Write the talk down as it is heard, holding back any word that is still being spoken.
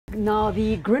Now,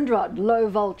 the Grindrod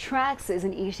LowVolTrax is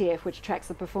an ETF which tracks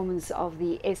the performance of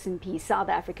the S&P South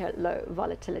Africa Low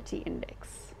Volatility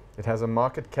Index. It has a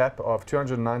market cap of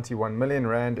 291 million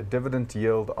rand, a dividend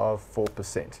yield of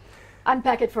 4%.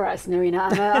 Unpack it for us,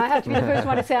 Narina. I have to be the first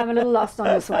one to say I'm a little lost on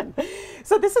this one.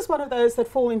 So this is one of those that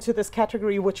fall into this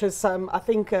category, which is, I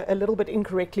think, a little bit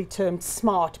incorrectly termed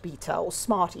smart beta or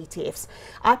smart ETFs.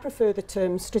 I prefer the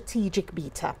term strategic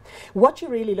beta. What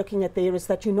you're really looking at there is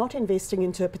that you're not investing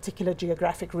into a particular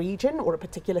geographic region or a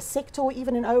particular sector or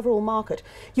even an overall market.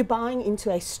 You're buying into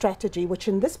a strategy, which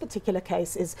in this particular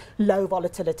case is low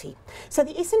volatility. So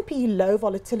the S&P Low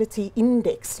Volatility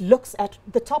Index looks at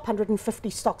the top 150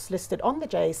 stocks listed on the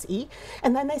JSE,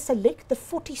 and then they select the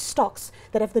 40 stocks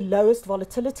that have the lowest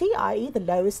volatility, i.e. the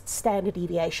lowest standard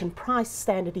deviation, price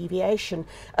standard deviation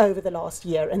over the last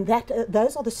year, and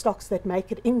those are the stocks that make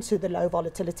it into the low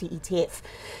volatility ETF.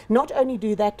 Not only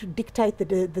do that dictate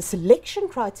the selection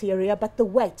criteria, but the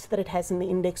weight that it has in the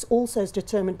index also is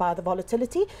determined by the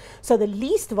volatility. So the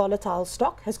least volatile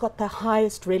stock has got the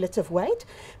highest relative weight,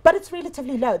 but it's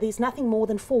relatively low. There's nothing more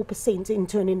than 4%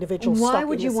 into an individual stock. Why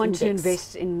would you want to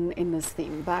index. invest in this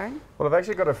theme, Byron? Well, I've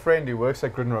actually got a friend who works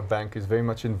at Grindrod Bank who's very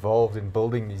much involved in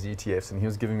building these ETFs, and he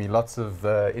was giving me lots of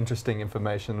interesting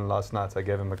information last night. I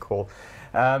gave him a call,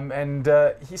 and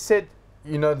he said,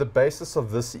 you know, the basis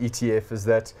of this ETF is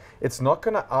that it's not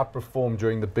going to outperform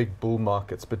during the big bull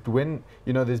markets, but when,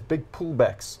 you know, there's big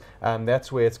pullbacks,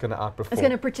 that's where it's going to outperform. It's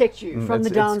going to protect you from the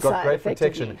downside. It's got great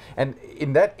protection. And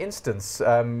in that instance,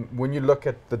 when you look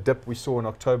at the dip we saw in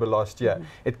October last year,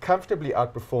 it comfortably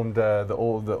outperformed the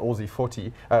Aussie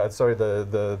 40,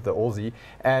 the Aussie,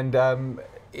 and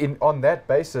on that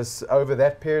basis, over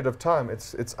that period of time,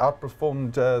 it's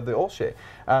outperformed the All Share.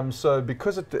 So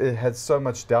because it has so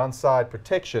much downside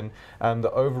protection,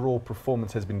 the overall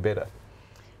performance has been better.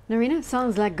 Narina,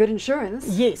 sounds like good insurance.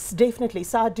 Yes, definitely.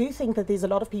 So I do think that there's a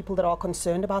lot of people that are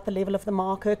concerned about the level of the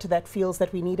market, that feels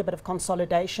that we need a bit of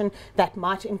consolidation. That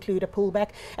might include a pullback,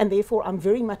 and therefore I'm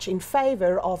very much in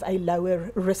favor of a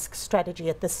lower risk strategy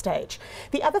at this stage.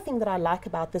 The other thing that I like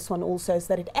about this one also is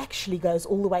that it actually goes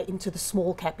all the way into the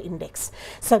small cap index.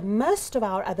 So most of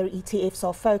our other ETFs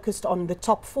are focused on the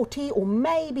top 40 or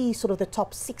maybe sort of the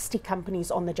top 60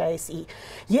 companies on the JSE.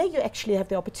 Here you actually have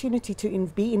the opportunity to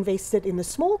be invested in the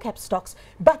small cap stocks,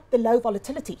 but the low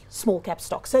volatility small cap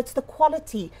stocks. So it's the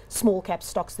quality small cap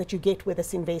stocks that you get with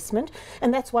this investment,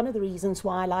 and that's one of the reasons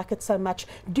why I like it so much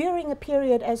during a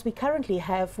period as we currently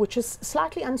have, which is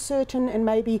slightly uncertain and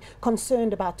maybe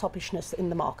concerned about toppishness in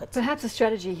the market. Perhaps the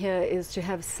strategy here is to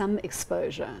have some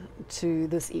exposure to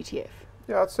this ETF.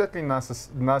 Yeah, it's certainly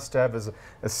nice to have as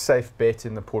a safe bet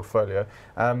in the portfolio.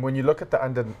 When you look at the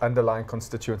underlying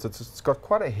constituents, it's got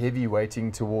quite a heavy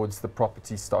weighting towards the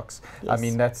property stocks. Yes. I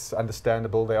mean, that's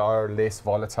understandable. They are less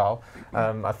volatile.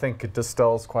 I think it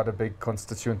distills quite a big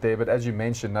constituent there. But as you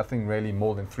mentioned, nothing really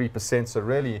more than 3%, so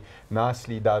really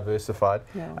nicely diversified.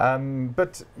 Yeah.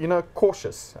 But, you know,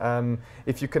 cautious.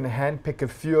 If you can handpick a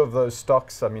few of those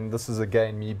stocks, I mean, this is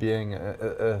again me being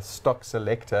a stock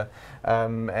selector,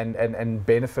 and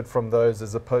benefit from those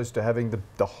as opposed to having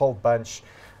the whole bunch.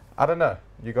 I don't know.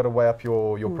 You got to weigh up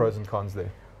your pros and cons there.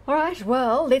 All right,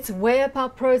 well, let's weigh up our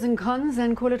pros and cons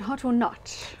and call it hot or not.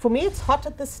 For me, it's hot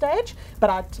at this stage, but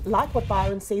I'd like what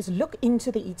Byron says, look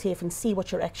into the ETF and see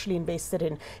what you're actually invested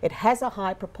in. It has a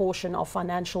high proportion of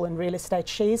financial and real estate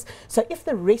shares, so if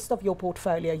the rest of your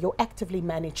portfolio, your actively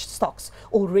managed stocks,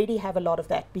 already have a lot of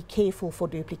that, be careful for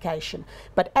duplication.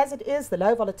 But as it is, the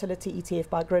low volatility ETF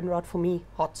by Grindrod, for me,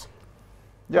 hot.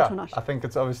 Yeah, I think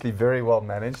it's obviously very well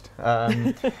managed,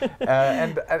 and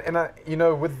you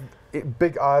know, with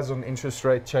big eyes on interest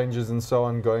rate changes and so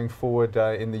on going forward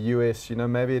in the US, you know,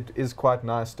 maybe it is quite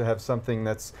nice to have something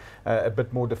that's a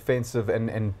bit more defensive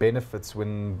and benefits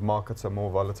when markets are more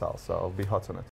volatile. So I'll be hot on it.